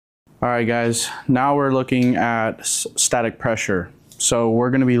All right, guys, now we're looking at static pressure. So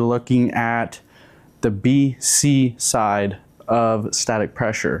we're going to be looking at the BC side of static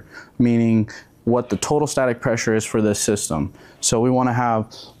pressure, meaning what the total static pressure is for this system. So we want to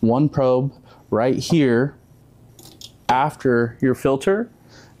have one probe right here after your filter,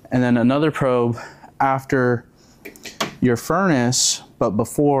 and then another probe after your furnace, but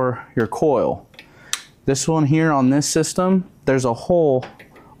before your coil. This one here on this system, there's a hole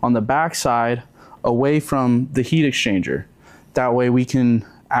on the back side away from the heat exchanger. That way we can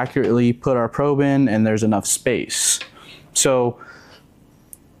accurately put our probe in and there's enough space. So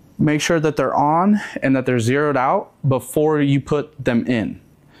make sure that they're on and that they're zeroed out before you put them in.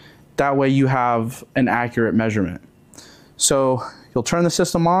 That way you have an accurate measurement. So you'll turn the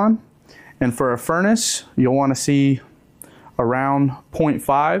system on, and for a furnace, you'll want to see around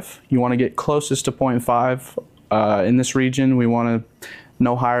 0.5. You want to get closest to 0.5. In this region, we want to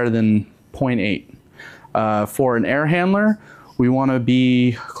no higher than 0.8. For an air handler, we want to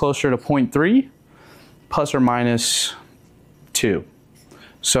be closer to 0.3, plus or minus 2.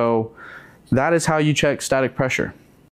 So that is how you check static pressure.